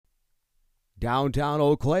Downtown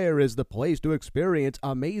Eau Claire is the place to experience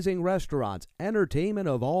amazing restaurants, entertainment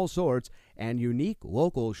of all sorts, and unique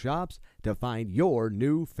local shops to find your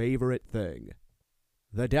new favorite thing.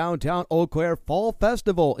 The Downtown Eau Claire Fall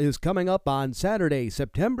Festival is coming up on Saturday,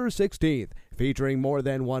 September 16th, featuring more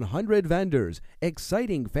than 100 vendors,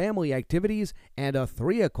 exciting family activities, and a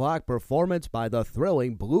 3 o'clock performance by the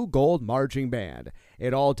thrilling Blue Gold Marching Band.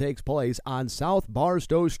 It all takes place on South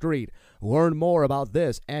Barstow Street. Learn more about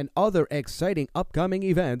this and other exciting upcoming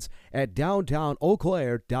events at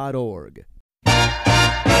downtowneauclaire.org.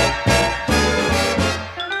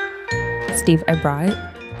 Steve, I brought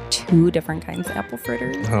 2 different kinds of apple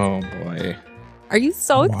fritters. Oh, boy. Are you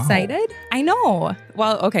so excited? I know.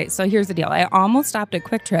 Well, okay, so here's the deal. I almost stopped at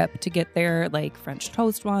Quick Trip to get their French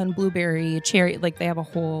toast one, blueberry, cherry. They have a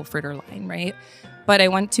whole fritter line, right? But I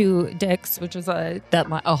went to Dick's, which is a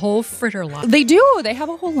whole fritter line. They do. They have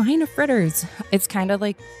a whole line of fritters. It's kind of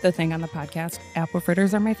like the thing on the podcast. Apple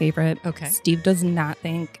fritters are my favorite. Okay. Steve does not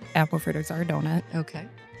think apple fritters are a donut. Okay.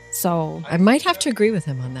 So I might have to agree with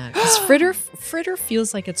him on that. Because fritter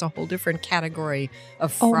feels like it's a whole different category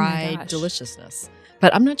of fried deliciousness.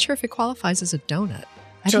 But I'm not sure if it qualifies as a donut.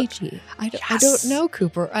 Gigi. I don't know,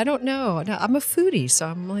 Cooper. I don't know. No, I'm a foodie, so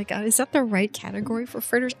I'm like, is that the right category for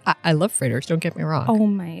fritters? I love fritters, don't get me wrong. Oh,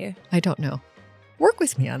 my. I don't know. Work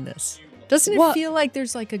with me on this. Doesn't it feel like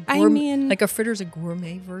there's like a gourmet, like a fritter's a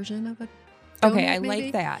gourmet version of it? Okay, I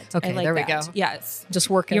like that. Okay, there we go. Yes.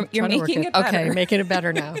 Just working. You're making it better. Okay, making it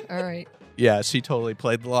better now. All right. Yeah, she totally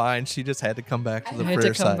played the line. She just had to come back to the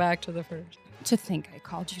fritter side. Back to the fritter. To think I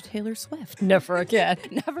called you Taylor Swift. Never again.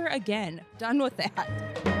 Never again. Done with that.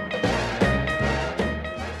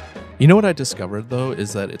 You know what I discovered, though,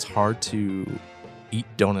 is that it's hard to eat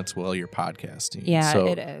donuts while you're podcasting. Yeah, so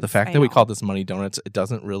it is. The fact that we call this Money Donuts, it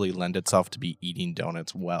doesn't really lend itself to be eating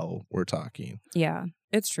donuts while we're talking. Yeah,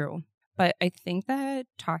 it's true. But I think that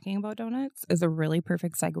talking about donuts is a really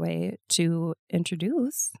perfect segue to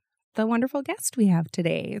introduce the wonderful guest we have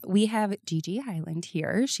today. We have Gigi Hyland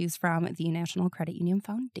here. She's from the National Credit Union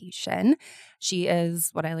Foundation. She is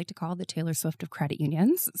what I like to call the Taylor Swift of credit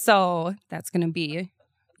unions. So that's going to be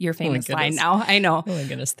your famous line now. I know. Oh my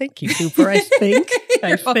goodness. Thank you, Cooper. I think.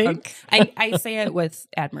 I say it with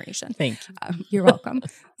admiration. Thank you. You're welcome.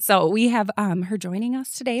 So we have her joining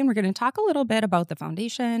us today, and we're going to talk a little bit about the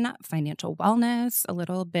foundation, financial wellness, a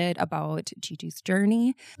little bit about Gigi's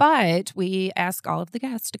journey. But we ask all of the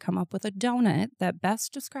guests to come up with a donut that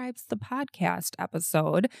best describes the podcast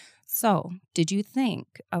episode. So did you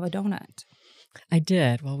think of a donut? I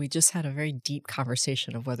did. Well, we just had a very deep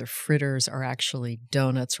conversation of whether fritters are actually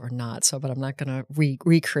donuts or not. But I'm not going to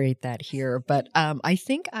recreate that here. But I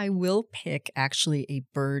think I will pick actually a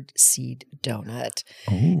bird seed donut.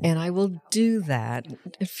 Oh. And I will do that.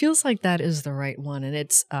 It feels like that is the right one. And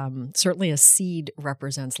it's certainly a seed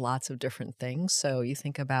represents lots of different things. So you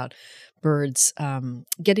think about birds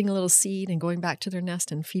getting a little seed and going back to their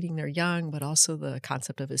nest and feeding their young, but also the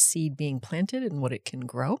concept of a seed being planted and what it can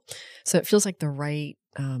grow. So it feels like the right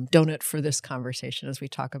donut for this conversation as we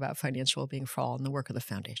talk about financial well-being for all and the work of the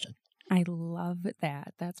foundation. I love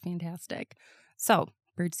that. That's fantastic. So,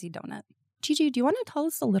 birdseed donut. Gigi, do you want to tell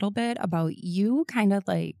us a little bit about you, kind of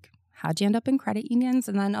how'd you end up in credit unions,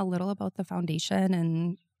 and then a little about the foundation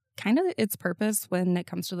and kind of its purpose when it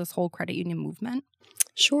comes to this whole credit union movement?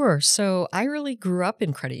 Sure. So I really grew up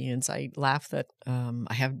in credit unions. I laugh that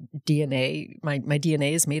I have DNA. My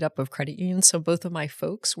DNA is made up of credit unions. So both of my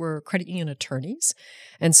folks were credit union attorneys.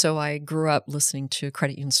 And so I grew up listening to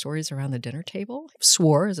credit union stories around the dinner table.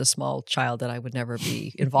 Swore as a small child that I would never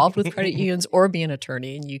be involved with credit unions or be an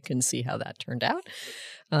attorney. And you can see how that turned out.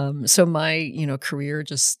 So my, career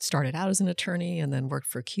just started out as an attorney and then worked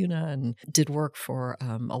for CUNA and did work for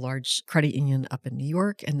a large credit union up in New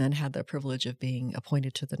York, and then had the privilege of being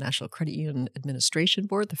appointed to the National Credit Union Administration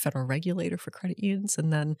Board, the federal regulator for credit unions,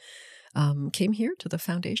 and then came here to the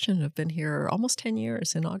foundation. I've been here almost 10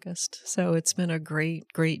 years in August. So it's been a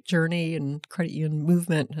great, great journey, and credit union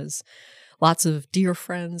movement has lots of dear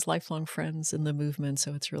friends, lifelong friends in the movement.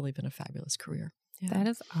 So it's really been a fabulous career. Yeah. That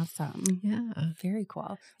is awesome. Yeah. Very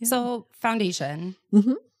cool. Yeah. So foundation,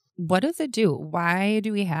 what does it do? Why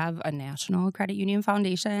do we have a National Credit Union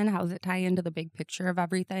Foundation? How does it tie into the big picture of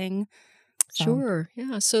everything? Sure.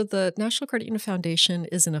 Yeah. So the National Credit Union Foundation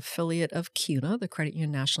is an affiliate of CUNA, the Credit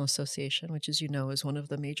Union National Association, which, as you know, is one of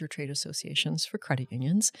the major trade associations for credit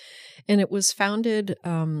unions. And it was founded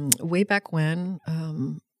way back when,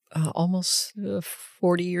 almost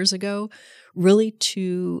 40 years ago, really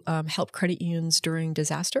to help credit unions during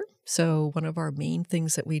disaster. So one of our main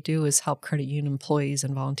things that we do is help credit union employees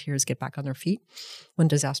and volunteers get back on their feet when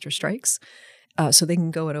disaster strikes. so they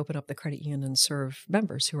can go and open up the credit union and serve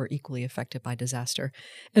members who are equally affected by disaster.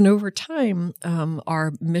 And over time,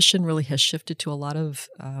 our mission really has shifted to a lot of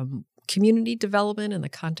community development in the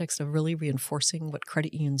context of really reinforcing what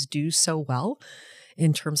credit unions do so well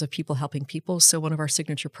in terms of people helping people. So one of our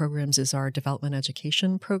signature programs is our development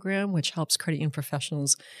education program, which helps credit union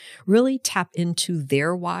professionals really tap into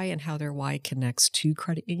their why and how their why connects to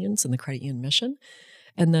credit unions and the credit union mission.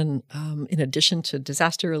 And then in addition to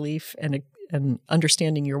disaster relief and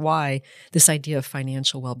understanding your why, this idea of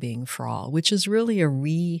financial well-being for all, which is really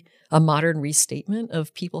a modern restatement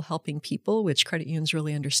of people helping people, which credit unions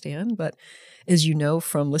really understand. But as you know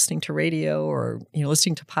from listening to radio or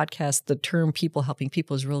listening to podcasts, the term people helping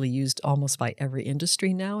people is really used almost by every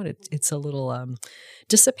industry now, and it's a little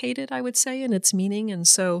dissipated, I would say, in its meaning. And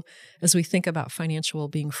so as we think about financial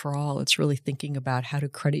well-being for all, it's really thinking about how do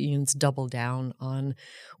credit unions double down on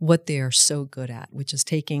what they are so good at, which is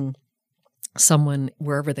taking someone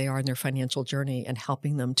wherever they are in their financial journey and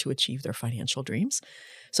helping them to achieve their financial dreams.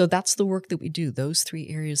 So that's the work that we do, those 3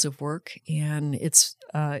 areas of work. And it's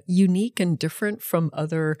unique and different from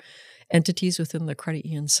other entities within the credit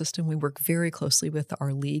union system. We work very closely with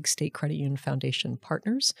our league, State Credit Union Foundation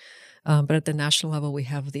partners. But at the national level, we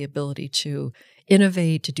have the ability to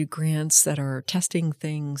innovate, to do grants that are testing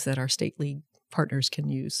things that our state league partners can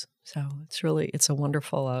use. So it's a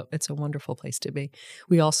wonderful place to be.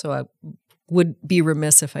 We also would be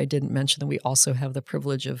remiss if I didn't mention that we also have the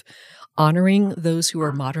privilege of honoring those who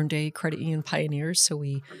are modern day credit union pioneers. So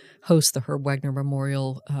we host the Herb Wagner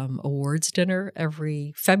Memorial Awards Dinner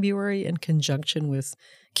every February in conjunction with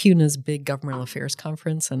CUNA's big governmental affairs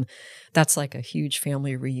conference. And that's like a huge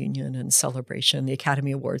family reunion and celebration, the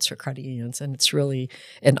Academy Awards for Credit Unions. And it's really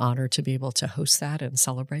an honor to be able to host that and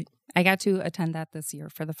celebrate. I got to attend that this year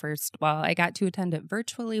I got to attend it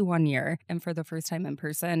virtually 1 year and for the first time in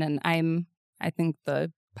person. And I think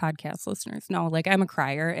the podcast listeners know, I'm a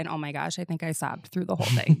crier, and oh my gosh, I think I sobbed through the whole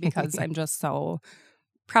thing because I'm just so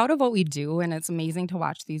proud of what we do. And it's amazing to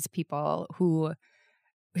watch these people who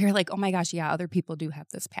you're like, oh my gosh, yeah, other people do have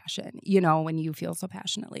this passion, when you feel so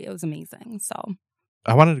passionately. It was amazing. So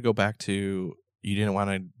I wanted to go back to, you didn't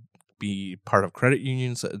want to be part of credit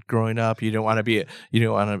unions growing up. You didn't want to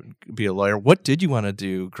be a lawyer. What did you want to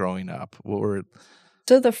do growing up?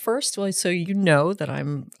 So you know that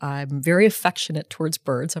I'm very affectionate towards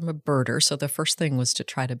birds. I'm a birder. So the first thing was to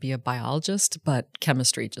try to be a biologist, but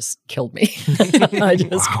chemistry just killed me.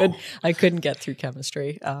 I couldn't get through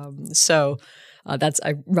chemistry.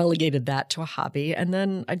 I relegated that to a hobby. And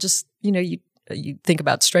then I just, you think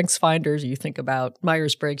about strengths finders, you think about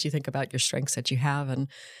Myers-Briggs, you think about your strengths that you have. And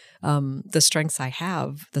the strength I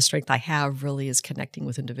have really is connecting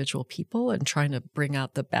with individual people and trying to bring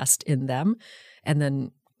out the best in them and then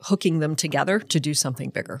hooking them together to do something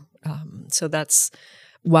bigger. So that's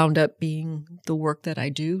wound up being the work that I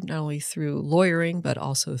do, not only through lawyering, but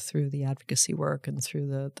also through the advocacy work and through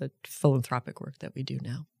the philanthropic work that we do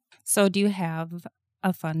now. So do you have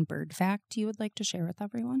a fun bird fact you would like to share with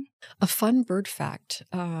everyone? A fun bird fact?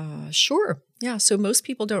 Sure. Yeah. So most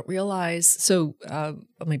people don't realize. Let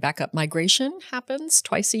me back up. Migration happens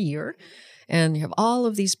twice a year. And you have all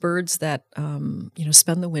of these birds that,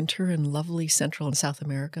 spend the winter in lovely Central and South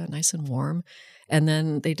America, nice and warm. And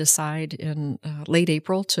then they decide in late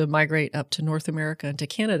April to migrate up to North America and to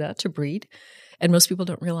Canada to breed. And most people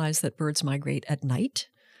don't realize that birds migrate at night.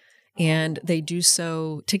 And they do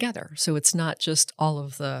so together. So it's not just all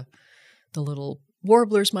of the little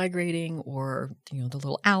warblers migrating or the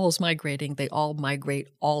little owls migrating. They all migrate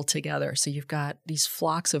all together. So you've got these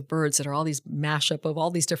flocks of birds that are all these mashup of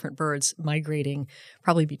all these different birds migrating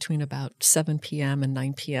probably between about 7 p.m. and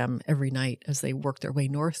 9 p.m. every night as they work their way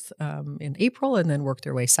north in April and then work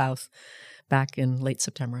their way south back in late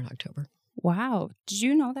September and October. Wow. Did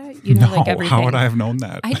you know that? Everything. How would I have known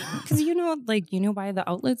that? Because you know why the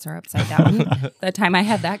outlets are upside down. The time I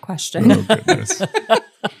had that question. Oh, goodness.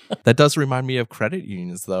 That does remind me of credit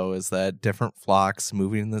unions, though, is that different flocks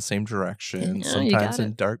moving in the same direction, Yeah, sometimes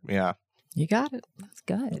in dark. Yeah. You got it. That's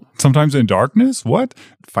good. Sometimes in darkness? What?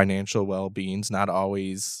 Financial well-being's not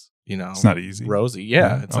always, it's not easy. Rosy.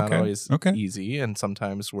 Yeah. Yeah, It's okay. not always Okay. easy. And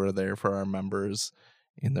sometimes we're there for our members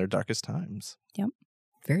in their darkest times. Yep.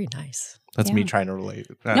 Very nice. That's me Yeah. trying to relate.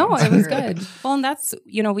 No, it was good. Well, and that's,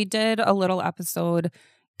 we did a little episode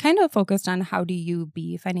kind of focused on how do you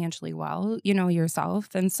be financially well, yourself.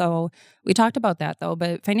 And so we talked about that though,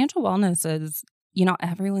 but financial wellness is,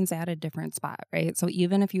 everyone's at a different spot, right? So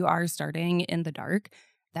even if you are starting in the dark,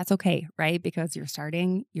 that's okay, right? Because you're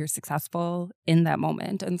successful in that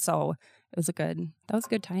moment. And so that was a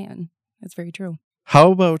good tie-in. It's very true.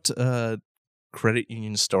 How about credit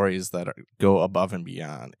union stories that go above and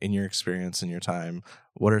beyond in your experience, in your time.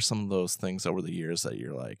 What are some of those things over the years that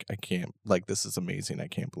you're like, I can't, like, this is amazing. I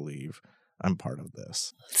can't believe I'm part of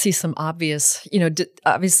this. See some obvious,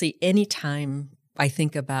 obviously anytime I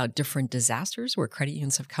think about different disasters where credit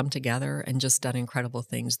unions have come together and just done incredible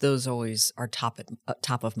things, those always are top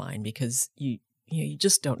of mind, because you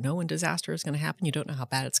just don't know when disaster is going to happen. You don't know how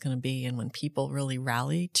bad it's going to be. And when people really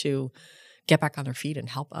rally to get back on their feet and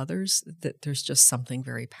help others, that there's just something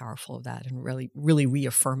very powerful of that, and really, really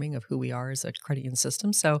reaffirming of who we are as a credit union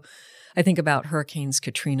system. So I think about Hurricanes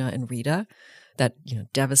Katrina and Rita that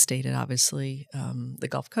devastated, obviously, the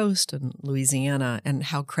Gulf Coast and Louisiana, and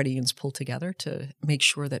how credit unions pulled together to make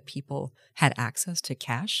sure that people had access to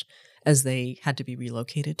cash as they had to be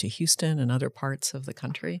relocated to Houston and other parts of the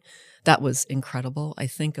country. That was incredible. I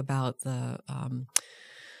think about the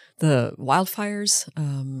wildfires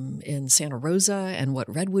in Santa Rosa and what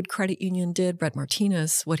Redwood Credit Union did, Brett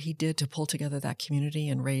Martinez, what he did to pull together that community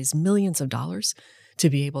and raise millions of dollars to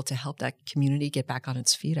be able to help that community get back on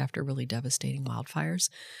its feet after really devastating wildfires.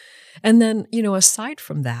 And then, aside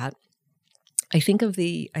from that, I think of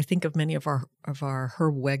many of our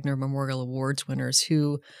Herb Wegner Memorial Awards winners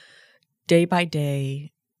who day by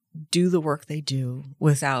day do the work they do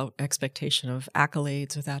without expectation of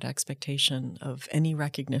accolades, without expectation of any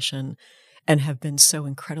recognition, and have been so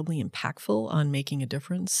incredibly impactful on making a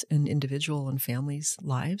difference in individual and families'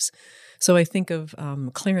 lives. So I think of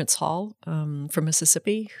Clarence Hall from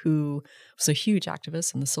Mississippi, who was a huge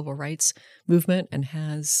activist in the civil rights movement and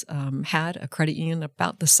has had a credit union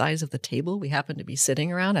about the size of the table we happen to be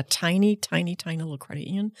sitting around, a tiny, tiny, tiny little credit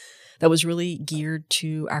union that was really geared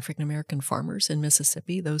to African-American farmers in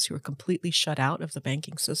Mississippi, those who were completely shut out of the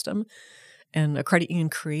banking system. And a credit union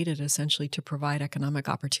created essentially to provide economic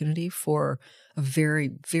opportunity for a very,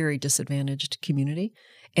 very disadvantaged community,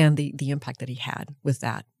 and the impact that he had with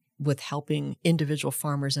that, with helping individual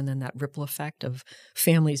farmers, and then that ripple effect of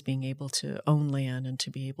families being able to own land and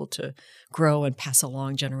to be able to grow and pass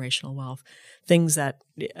along generational wealth, things that,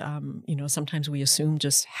 sometimes we assume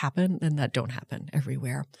just happen and that don't happen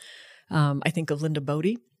everywhere. I think of Linda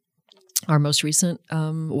Bodie, our most recent,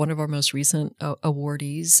 one of our most recent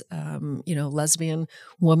awardees, lesbian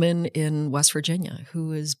woman in West Virginia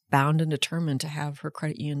who is bound and determined to have her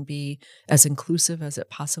credit union be as inclusive as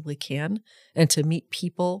it possibly can, and to meet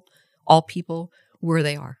people, all people, where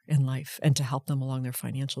they are in life, and to help them along their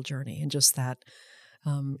financial journey. And just that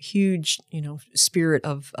huge, spirit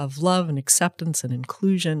of love and acceptance and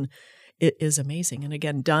inclusion, it is amazing. And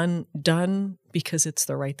again, done because it's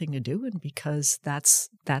the right thing to do, and because that's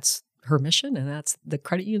her mission, and that's the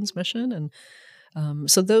credit union's mission. And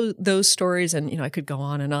so those stories, and I could go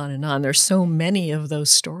on and on and on. There's so many of those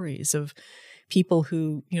stories of people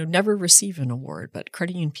who never receive an award, but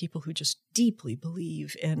credit union people who just deeply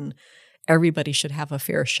believe in everybody should have a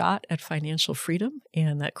fair shot at financial freedom,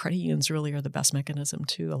 and that credit unions really are the best mechanism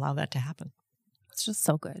to allow that to happen. It's just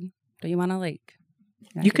so good. Do you want to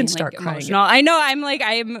You can start crying. Emotional. I know.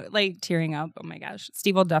 I'm tearing up. Oh my gosh.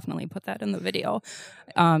 Steve will definitely put that in the video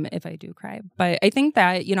if I do cry. But I think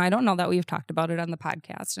that, I don't know that we've talked about it on the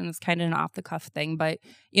podcast, and it's kind of an off the cuff thing. But,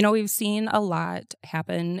 we've seen a lot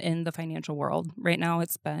happen in the financial world. Right now,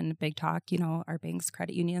 it's been big talk, our banks,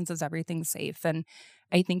 credit unions, is everything safe? And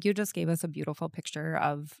I think you just gave us a beautiful picture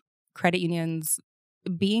of credit unions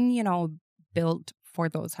being, built for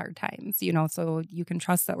those hard times, so you can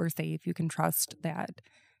trust that we're safe. You can trust that,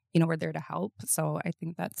 we're there to help. So I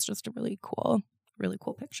think that's just a really cool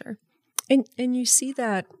picture. And you see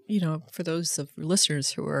that, for those of your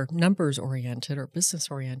listeners who are numbers oriented or business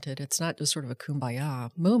oriented, it's not just sort of a kumbaya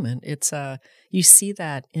moment. It's you see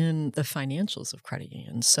that in the financials of credit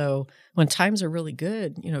unions. So when times are really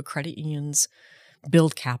good, credit unions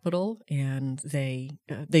build capital and they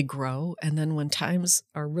grow. And then when times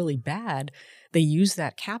are really bad, they use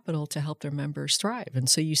that capital to help their members thrive. And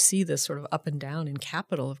so you see this sort of up and down in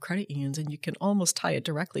capital of credit unions, and you can almost tie it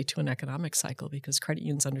directly to an economic cycle, because credit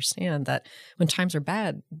unions understand that when times are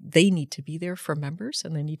bad, they need to be there for members,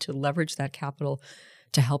 and they need to leverage that capital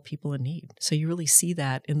to help people in need. So you really see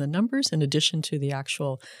that in the numbers, in addition to the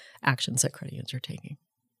actual actions that credit unions are taking.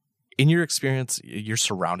 In your experience, you're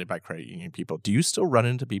surrounded by credit union people. Do you still run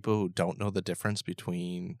into people who don't know the difference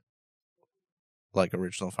between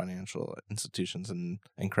original financial institutions and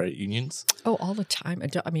credit unions? Oh, all the time.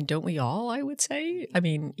 Don't we all, I would say?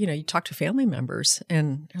 You talk to family members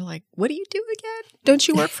and they're like, what do you do again? Don't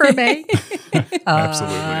you work for a bank?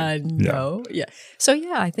 Absolutely. No. Yeah. So,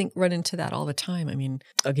 I think run into that all the time.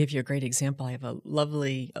 I'll give you a great example. I have a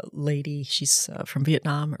lovely lady. She's from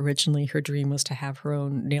Vietnam originally. Her dream was to have her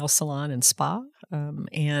own nail salon and spa.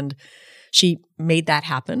 And she made that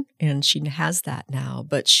happen, and she has that now.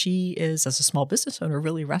 But she is, as a small business owner,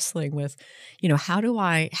 really wrestling with, how do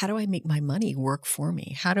I make my money work for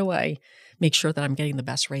me? How do I make sure that I'm getting the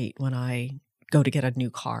best rate when I go to get a new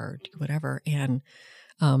car, do whatever? And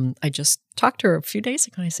I just talked to her a few days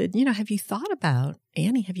ago, and I said, have you thought about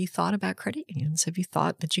credit unions? Have you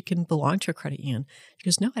thought that you can belong to a credit union? She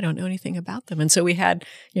goes, no, I don't know anything about them. And so we had,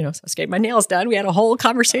 so I was getting my nails done. We had a whole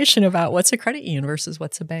conversation about what's a credit union versus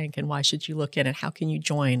what's a bank, and why should you look in it? How can you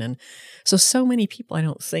join? And so many people, I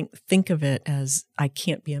don't think of it as I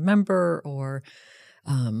can't be a member, or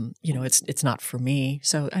it's not for me.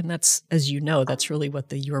 So, and that's, as that's really what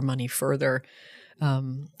the Your Money Further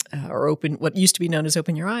or what used to be known as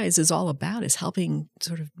Open Your Eyes is all about, is helping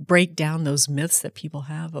sort of break down those myths that people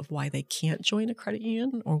have of why they can't join a credit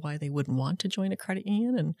union or why they wouldn't want to join a credit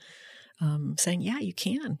union, and saying, yeah, you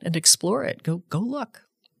can, and explore it. Go look.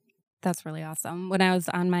 That's really awesome. When I was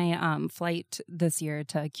on my flight this year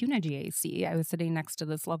to CUNA GAC, I was sitting next to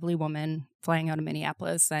this lovely woman flying out of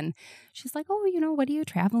Minneapolis, and she's like, oh, what are you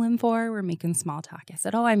traveling for? We're making small talk. I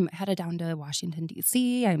said, oh, I'm headed down to Washington,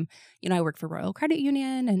 D.C. I work for Royal Credit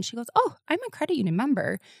Union. And she goes, oh, I'm a credit union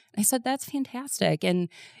member. And I said, that's fantastic. And,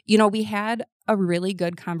 we had a really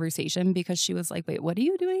good conversation, because she was like, wait, what are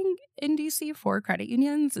you doing in D.C. for credit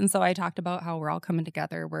unions? And so I talked about how we're all coming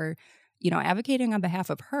together. We're advocating on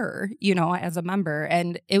behalf of her, as a member.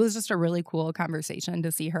 And it was just a really cool conversation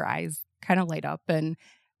to see her eyes kind of light up and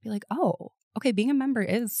be like, oh, okay, being a member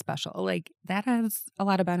is special. Like, that has a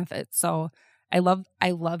lot of benefits. So I love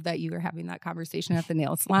that you are having that conversation at the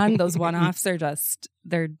nail salon. Those one-offs are just,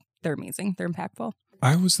 they're amazing. They're impactful.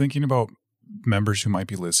 I was thinking about members who might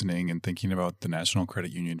be listening and thinking about the National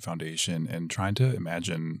Credit Union Foundation, and trying to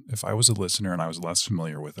imagine, if I was a listener and I was less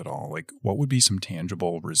familiar with it all, like, what would be some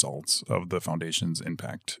tangible results of the foundation's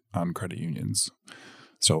impact on credit unions?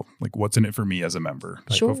 So, like, what's in it for me as a member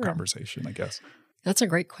type of conversation, I guess. That's a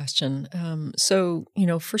great question. So,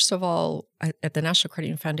 first of all, at the National Credit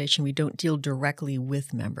Union Foundation, we don't deal directly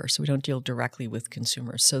with members. So we don't deal directly with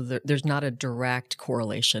consumers. So there's not a direct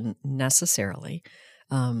correlation necessarily.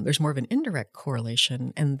 There's more of an indirect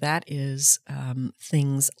correlation, and that is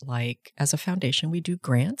things like, as a foundation, we do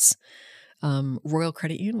grants. Royal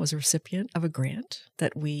Credit Union was a recipient of a grant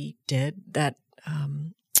that we did that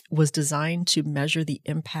was designed to measure the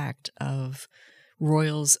impact of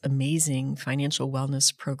Royal's amazing financial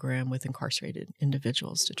wellness program with incarcerated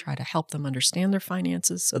individuals, to try to help them understand their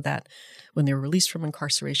finances, so that when they were released from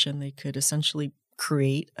incarceration, they could essentially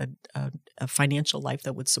create a financial life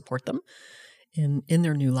that would support them in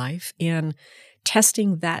their new life. And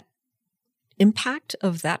testing that impact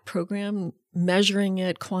of that program, measuring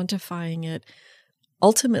it, quantifying it,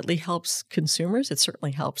 ultimately helps consumers. It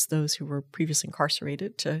certainly helps those who were previously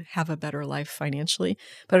incarcerated to have a better life financially,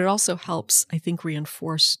 but it also helps, I think,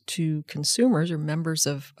 reinforce to consumers or members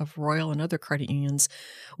of Royal and other credit unions,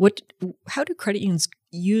 how do credit unions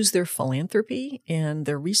use their philanthropy and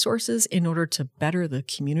their resources in order to better the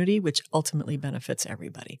community, which ultimately benefits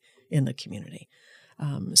everybody in the community.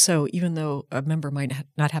 So even though a member might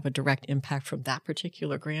not have a direct impact from that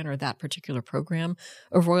particular grant or that particular program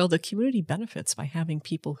of Royal, the community benefits by having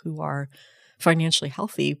people who are financially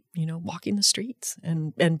healthy, walking the streets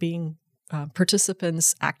and being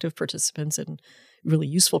participants, active participants, and really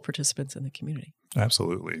useful participants in the community.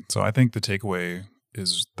 Absolutely. So I think the takeaway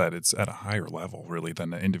is that it's at a higher level, really,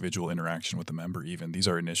 than the individual interaction with the member even. These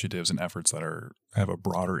are initiatives and efforts that have a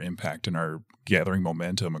broader impact and are gathering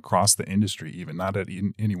momentum across the industry, even not at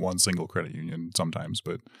any one single credit union sometimes.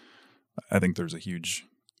 But I think there's a huge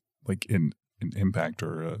in impact,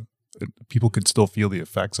 or people could still feel the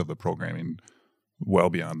effects of the programming well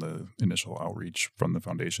beyond the initial outreach from the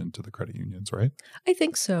foundation to the credit unions, right? I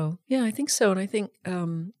think so. Yeah, I think so. And I think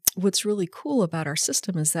what's really cool about our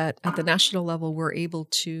system is that at the national level, we're able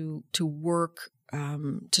to work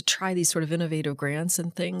to try these sort of innovative grants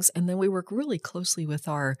and things. And then we work really closely with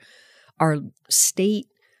our state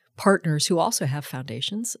partners who also have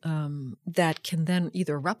foundations that can then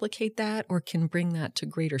either replicate that or can bring that to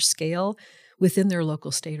greater scale within their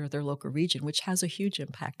local state or their local region, which has a huge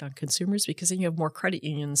impact on consumers, because then you have more credit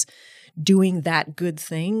unions doing that good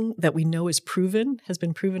thing that we know has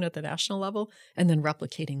been proven at the national level, and then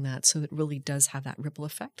replicating that, so it really does have that ripple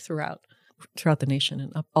effect throughout the nation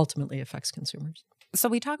and ultimately affects consumers. So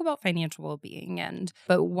we talk about financial well-being,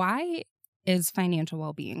 but why is financial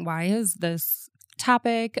well-being? Why is this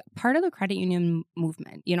topic part of the credit union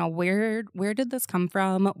movement? Where did this come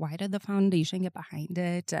from? Why did the foundation get behind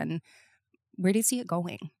it? And Where do you see it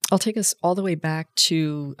going? I'll take us all the way back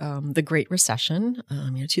to the Great Recession,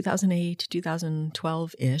 2008 to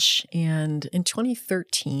 2012-ish. And in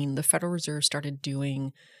 2013, the Federal Reserve started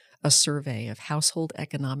doing a survey of household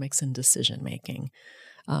economics and decision-making.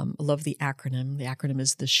 I love the acronym. The acronym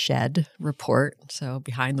is the SHED report. So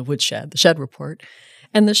behind the woodshed, the SHED report.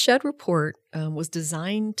 And the SHED report was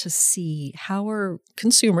designed to see how are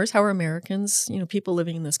consumers, how are Americans, people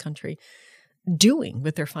living in this country, doing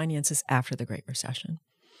with their finances after the Great Recession.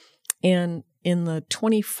 And in the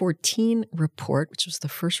 2014 report, which was the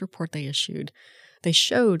first report they issued, they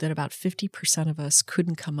showed that about 50% of us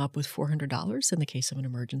couldn't come up with $400 in the case of an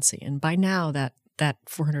emergency. And by now, that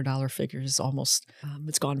 $400 figure is almost,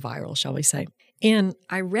 it's gone viral, shall we say. And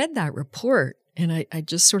I read that report and I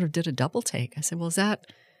just sort of did a double take. I said, well, is that,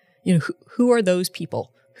 who are those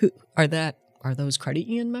people? Who are those credit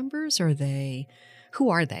union members? Who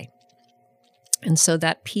are they? And so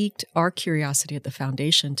that piqued our curiosity at the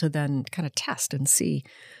foundation to then kind of test and see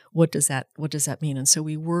what does that mean. And so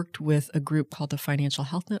we worked with a group called the Financial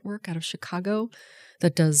Health Network out of Chicago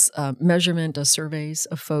that does measurement, does surveys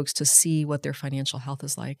of folks to see what their financial health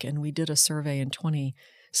is like. And we did a survey in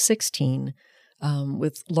 2016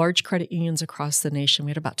 with large credit unions across the nation. We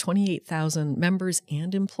had about 28,000 members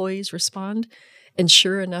and employees respond. And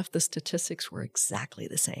sure enough, the statistics were exactly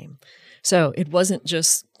the same. So it wasn't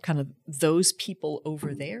just kind of those people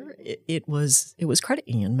over there. It was credit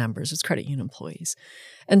union members, it's credit union employees.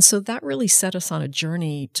 And so that really set us on a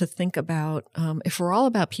journey to think about, if we're all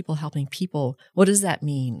about people helping people, what does that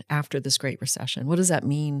mean after this Great Recession? What does that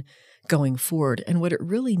mean going forward? And what it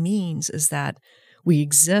really means is that we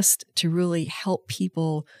exist to really help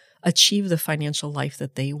people achieve the financial life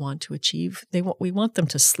that they want to achieve. We want them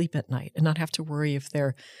to sleep at night and not have to worry if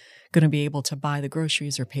they're going to be able to buy the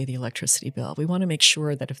groceries or pay the electricity bill. We want to make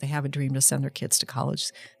sure that if they have a dream to send their kids to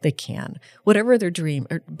college, they can. Whatever their dream,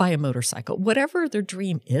 or buy a motorcycle, whatever their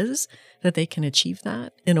dream is, that they can achieve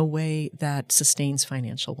that in a way that sustains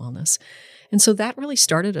financial wellness. And so that really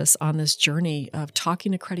started us on this journey of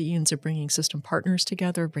talking to credit unions, of bringing system partners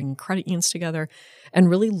together, bringing credit unions together, and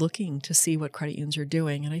really looking to see what credit unions are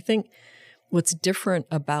doing. And I think what's different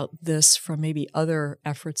about this from maybe other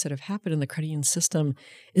efforts that have happened in the credit union system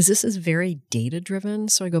is this is very data-driven.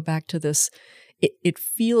 So I go back to this. It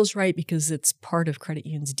feels right because it's part of credit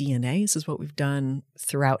union's DNA. This is what we've done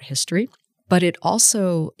throughout history. But it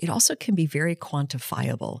also can be very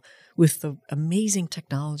quantifiable. With the amazing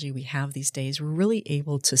technology we have these days, we're really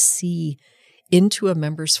able to see into a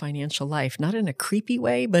member's financial life, not in a creepy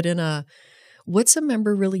way, but in a, what's a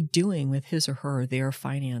member really doing with his or her, their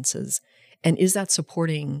finances? And is that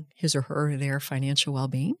supporting his or her, their financial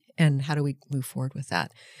well-being? And how do we move forward with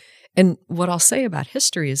that? And what I'll say about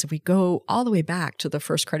history is if we go all the way back to the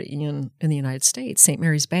first credit union in the United States, St.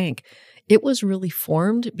 Mary's Bank, it was really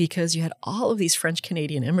formed because you had all of these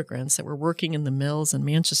French-Canadian immigrants that were working in the mills in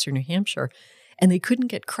Manchester, New Hampshire, and they couldn't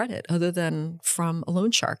get credit other than from a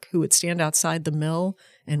loan shark who would stand outside the mill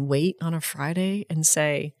and wait on a Friday and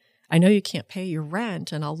say, I know you can't pay your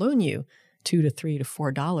rent, and I'll loan you $2 to $3 to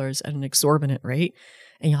 $4 at an exorbitant rate,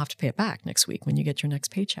 and you'll have to pay it back next week when you get your next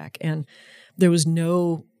paycheck. And there was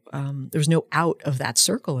no out of that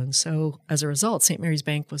circle. And so as a result, St. Mary's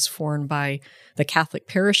Bank was formed by the Catholic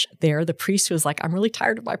parish there. The priest was like, I'm really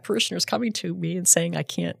tired of my parishioners coming to me and saying I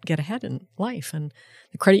can't get ahead in life. And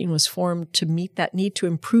the credit union was formed to meet that need to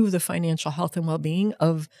improve the financial health and well-being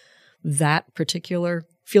of that particular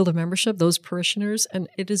field of membership, those parishioners. And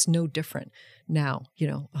it is no different now,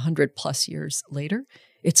 100 plus years later.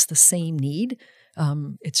 It's the same need.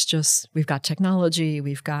 It's just, we've got technology,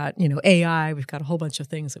 we've got, AI, we've got a whole bunch of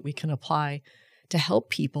things that we can apply to help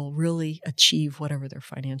people really achieve whatever their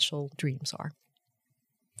financial dreams are.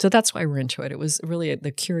 So that's why we're into it. It was really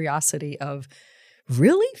the curiosity of,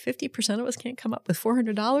 really? 50% of us can't come up with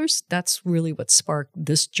 $400? That's really what sparked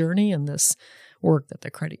this journey and this work that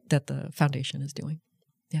the foundation is doing.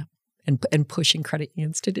 Yeah. And pushing credit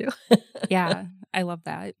unions to do. Yeah, I love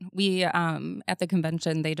that. We, at the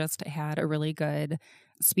convention, they just had a really good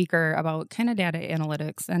speaker about kind of data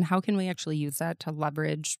analytics and how can we actually use that to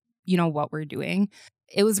leverage, what we're doing.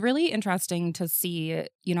 It was really interesting to see,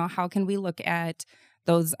 how can we look at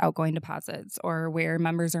those outgoing deposits or where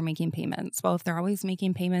members are making payments. Well, if they're always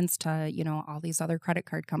making payments to, all these other credit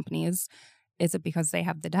card companies, is it because they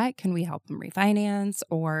have the debt? Can we help them refinance?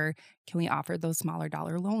 Or can we offer those smaller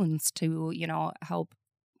dollar loans to, help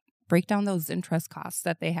break down those interest costs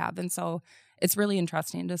that they have? And so it's really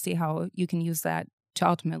interesting to see how you can use that to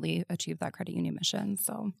ultimately achieve that credit union mission.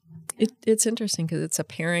 So it's interesting because it's a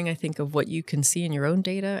pairing, I think, of what you can see in your own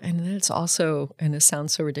data. And then it's also, and it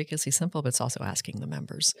sounds so ridiculously simple, but it's also asking the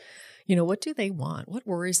members, what do they want? What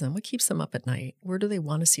worries them? What keeps them up at night? Where do they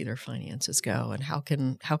want to see their finances go? And how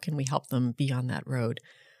can we help them be on that road?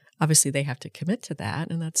 Obviously, they have to commit to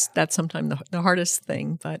that, and that's sometimes the hardest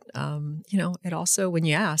thing. But it also, when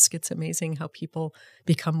you ask, it's amazing how people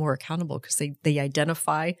become more accountable because they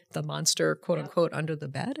identify the monster, quote unquote, under the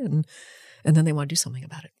bed, and then they want to do something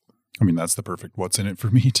about it. I mean, that's the perfect "what's in it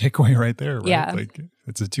for me" takeaway right there, right? Yeah. Like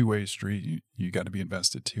it's a two-way street. You got to be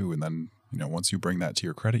invested too, and then once you bring that to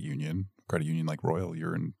your credit union like Royal,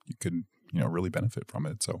 you could really benefit from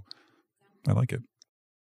it. So I like it.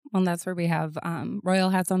 Well, that's where we have Royal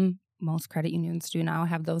has them. Most credit unions do now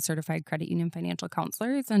have those certified credit union financial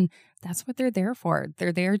counselors, and that's what they're there for.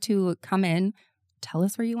 They're there to come in, tell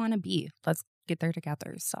us where you want to be. Let's get there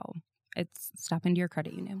together. So it's step into your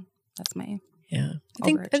credit union. That's my I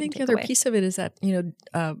think the other piece of it is that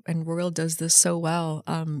and Royal does this so well.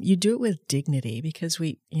 You do it with dignity because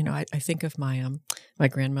I think of my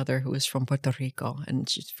grandmother who was from Puerto Rico, and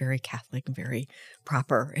she's very Catholic and very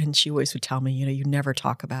proper, and she always would tell me, you never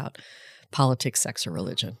talk about politics, sex, or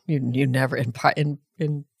religion. You never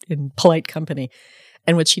in polite company.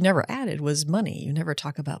 And what she never added was money. You never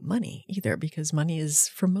talk about money either, because money is,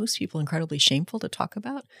 for most people, incredibly shameful to talk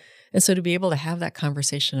about. And so to be able to have that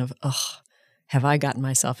conversation of, have I gotten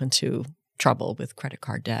myself into trouble with credit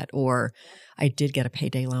card debt? Or I did get a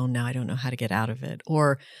payday loan, now I don't know how to get out of it.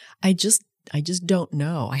 Or I just don't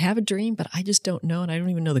know. I have a dream, but I just don't know. And I don't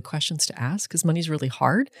even know the questions to ask because money's really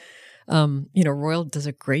hard. Royal does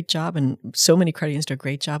a great job, and so many credit unions do a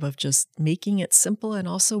great job of just making it simple and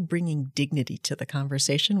also bringing dignity to the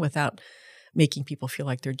conversation without making people feel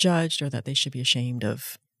like they're judged or that they should be ashamed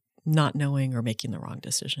of not knowing or making the wrong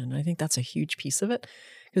decision. And I think that's a huge piece of it,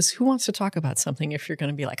 because who wants to talk about something if you're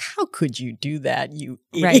going to be like, how could you do that, you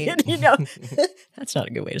idiot? Right. That's not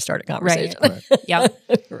a good way to start a conversation. Right. Yep.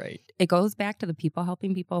 Right. It goes back to the people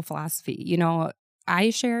helping people philosophy. I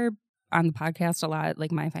share on the podcast a lot,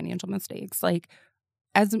 like my financial mistakes. Like,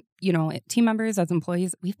 as team members, as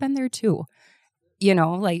employees, we've been there too.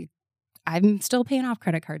 Like I'm still paying off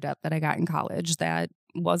credit card debt that I got in college that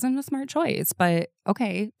wasn't a smart choice, but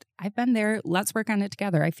okay, I've been there. Let's work on it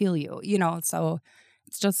together. I feel you, so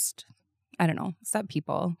it's just, I don't know, it's that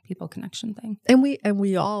people connection thing. And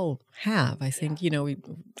we all have, I think, we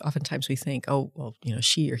oftentimes we think, oh, well,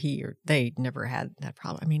 she or he or they never had that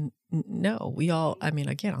problem. I mean, no,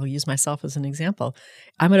 again, I'll use myself as an example.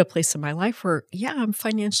 I'm at a place in my life where, I'm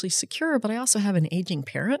financially secure, but I also have an aging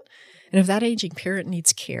parent. And if that aging parent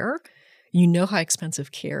needs care, how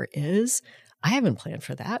expensive care is. I haven't planned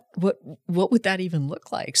for that. What would that even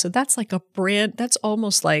look like? So that's like that's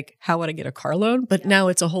almost like, how would I get a car loan? But now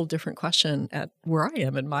it's a whole different question at where I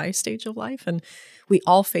am in my stage of life. And we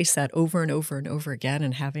all face that over and over and over again.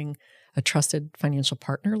 And having a trusted financial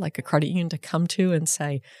partner like a credit union to come to and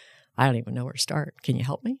say, I don't even know where to start. Can you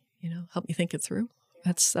help me? Help me think it through.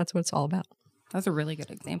 That's what it's all about. That's a really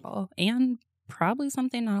good example, and probably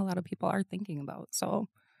something not a lot of people are thinking about. So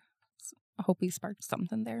I hope we sparked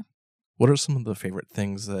something there. What are some of the favorite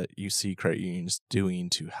things that you see credit unions doing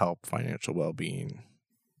to help financial well-being?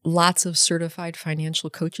 Lots of certified financial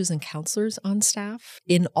coaches and counselors on staff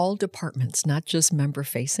in all departments, not just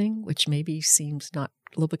member-facing, which maybe seems not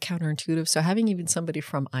a little bit counterintuitive. So having even somebody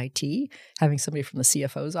from IT, having somebody from the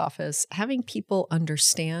CFO's office, having people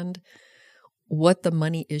understand what the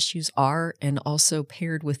money issues are, and also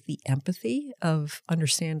paired with the empathy of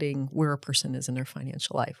understanding where a person is in their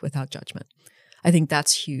financial life without judgment. I think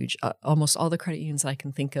that's huge. Almost all the credit unions I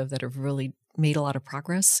can think of that have really made a lot of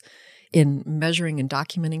progress in measuring and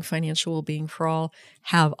documenting financial well-being for all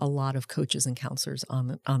have a lot of coaches and counselors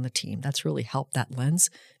on the team. That's really helped that lens,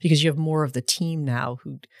 because you have more of the team now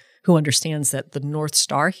who understands that the North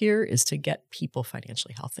Star here is to get people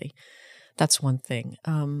financially healthy. That's one thing.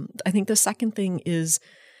 I think the second thing is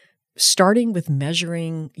starting with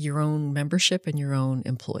measuring your own membership and your own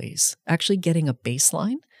employees, actually getting a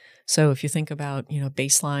baseline. So if you think about,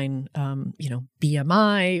 baseline,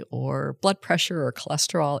 BMI or blood pressure or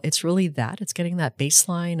cholesterol, it's really that. It's getting that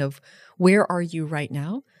baseline of where are you right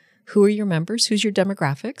now? Who are your members? Who's your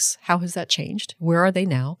demographics? How has that changed? Where are they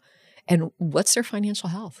now? And what's their financial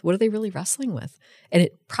health? What are they really wrestling with? And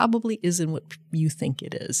it probably isn't what you think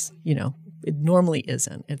it is. It normally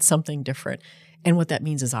isn't. It's something different. And what that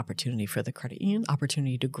means is opportunity for the credit union,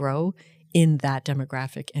 opportunity to grow in that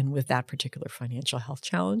demographic and with that particular financial health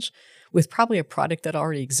challenge, with probably a product that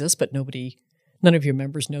already exists, but none of your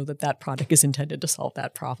members know that product is intended to solve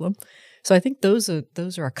that problem. So I think those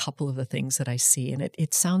are a couple of the things that I see. And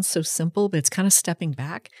it sounds so simple, but it's kind of stepping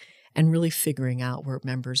back and really figuring out where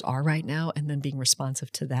members are right now and then being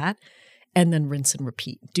responsive to that, and then rinse and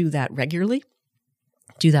repeat. Do that regularly.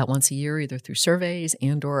 Do that once a year, either through surveys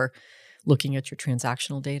and or looking at your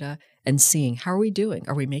transactional data and seeing how are we doing?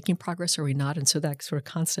 Are we making progress? Or are we not? And so that sort of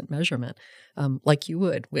constant measurement, like you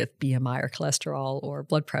would with BMI or cholesterol or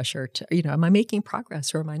blood pressure, am I making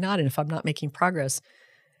progress or am I not? And if I'm not making progress,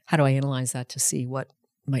 how do I analyze that to see what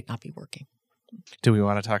might not be working? Do we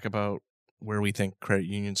want to talk about where we think credit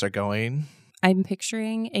unions are going? I'm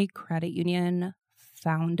picturing a credit union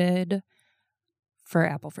founded for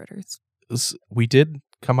apple fritters. We did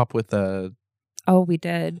come up with a... Oh, we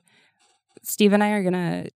did. Steve and I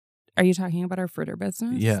are you talking about our fritter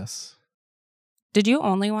business? Yes. Did you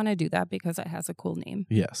only want to do that because it has a cool name?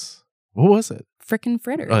 Yes. What was it? Frickin'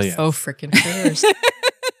 fritters. Oh, yeah. Oh, frickin' fritters.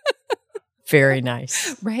 Very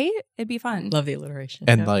nice. Right? It'd be fun. Love the alliteration.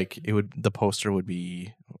 And the poster would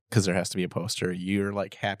be, because there has to be a poster, you're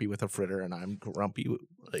like happy with a fritter and I'm grumpy.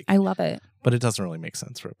 Like, I love it. But it doesn't really make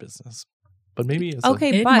sense for a business. But maybe it's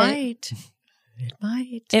okay, It but might.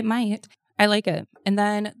 It might. I like it. And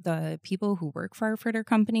then the people who work for our fritter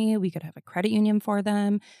company, we could have a credit union for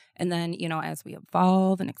them. And then, as we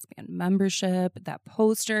evolve and expand membership, that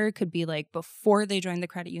poster could be like before they join the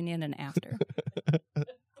credit union and after.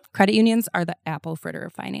 Credit unions are the apple fritter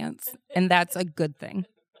of finance. And that's a good thing.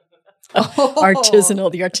 The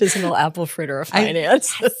artisanal apple fritter of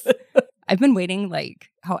finance. I've been waiting like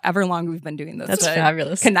however long we've been doing this. That's to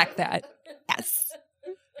fabulous. Connect that. Yes.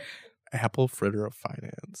 apple fritter of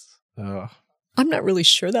finance. I'm not really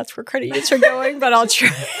sure that's where credit unions are going, but I'll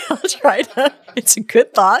try to. It's a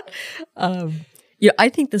good thought. I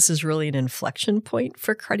think this is really an inflection point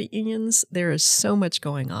for credit unions. There is so much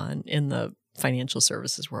going on in the financial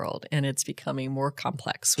services world, and it's becoming more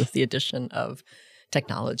complex with the addition of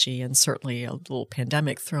technology and certainly a little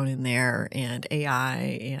pandemic thrown in there and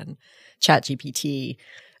AI and ChatGPT.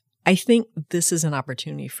 I think this is an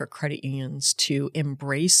opportunity for credit unions to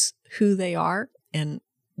embrace who they are and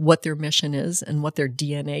what their mission is and what their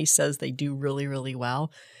DNA says they do really, really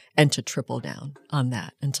well, and to triple down on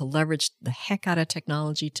that and to leverage the heck out of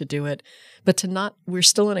technology to do it, but we're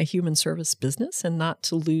still in a human service business, and not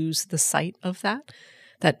to lose the sight of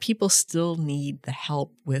that people still need the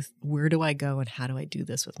help with where do I go and how do I do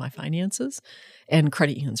this with my finances? And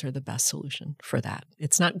credit unions are the best solution for that.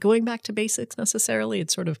 It's not going back to basics necessarily.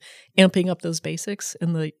 It's sort of amping up those basics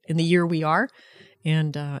in the year we are,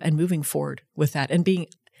 and moving forward with that. And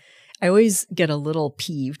I always get a little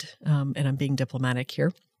peeved, and I'm being diplomatic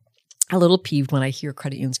here, a little peeved when I hear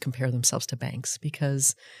credit unions compare themselves to banks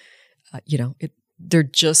because, they're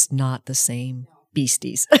just not the same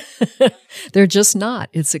beasties. They're just not.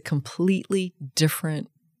 It's a completely different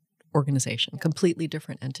organization, completely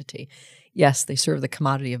different entity. Yes, they serve the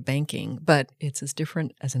commodity of banking, but it's as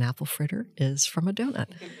different as an apple fritter is from a donut.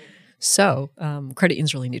 So credit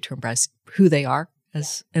unions really need to embrace who they are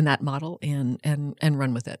as in that model and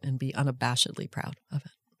run with it and be unabashedly proud of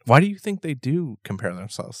it. Why do you think they do compare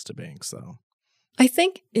themselves to banks, though? I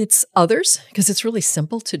think it's others because it's really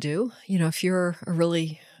simple to do. If you're a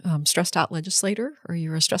really stressed out legislator or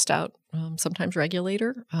you're a stressed out sometimes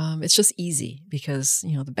regulator, it's just easy because,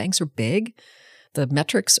 the banks are big. The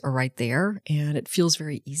metrics are right there and it feels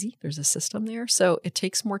very easy. There's a system there. So it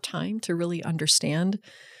takes more time to really understand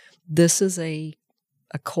this is a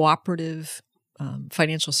cooperative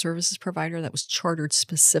financial services provider that was chartered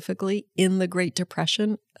specifically in the Great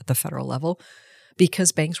Depression at the federal level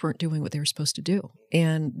because banks weren't doing what they were supposed to do.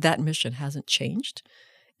 And that mission hasn't changed.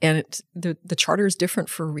 And the charter is different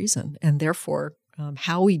for a reason. And therefore,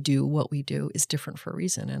 how we do what we do is different for a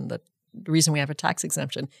reason. And the reason we have a tax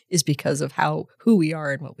exemption is because of who we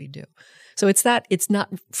are and what we do. So it's not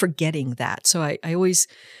forgetting that. So I always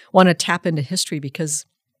want to tap into history because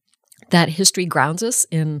that history grounds us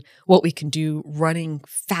in what we can do running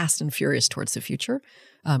fast and furious towards the future.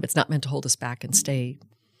 It's not meant to hold us back and stay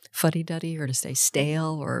fuddy-duddy or to stay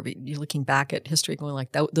stale, or you're looking back at history going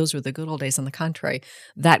like, those were the good old days. On the contrary,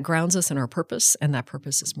 that grounds us in our purpose, and that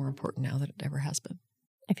purpose is more important now than it ever has been.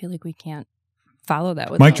 I feel like we can't follow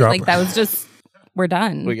that with Mic drop. Like that was just, we're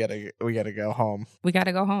done. We gotta go home. We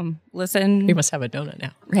gotta go home. Listen. We must have a donut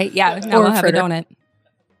now. Right? Yeah. Now Or we'll a have a fritter. donut.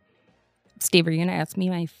 Steve, are you gonna ask me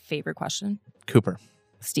my favorite question? Cooper,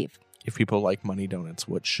 Steve. if people like money donuts,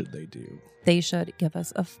 what should they do? They should give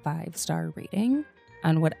us a 5-star rating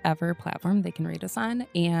on whatever platform they can rate us on,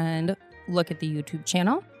 and look at the YouTube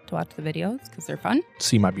channel to watch the videos because they're fun.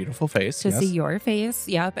 See my beautiful face. To yes. see your face.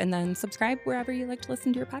 Yep. And then subscribe wherever you like to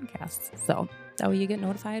listen to your podcasts. So that way you get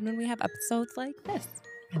notified when we have episodes like this.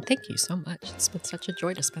 And thank you so much. It's been such a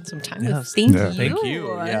joy to spend some time Yes. with Thank Yeah. you. Thank you.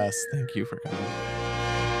 Yes, thank you for coming.